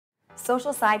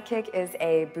Social Sidekick is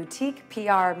a boutique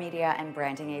PR, media, and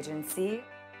branding agency.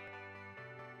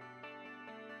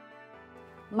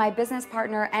 My business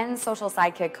partner and Social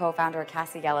Sidekick co-founder,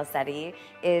 Cassie Galicetti,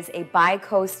 is a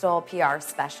bi-coastal PR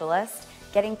specialist,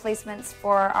 getting placements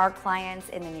for our clients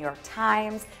in the New York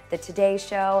Times, the Today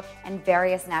Show, and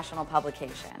various national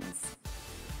publications.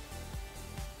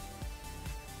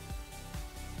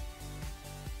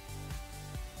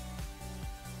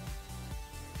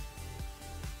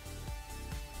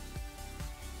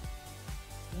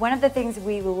 One of the things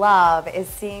we love is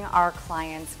seeing our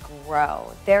clients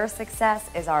grow. Their success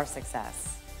is our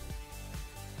success.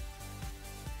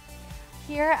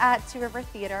 Here at Two River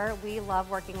Theater, we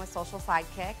love working with Social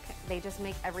Sidekick. They just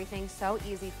make everything so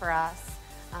easy for us.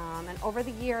 And over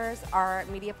the years, our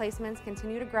media placements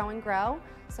continue to grow and grow,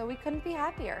 so we couldn't be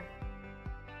happier.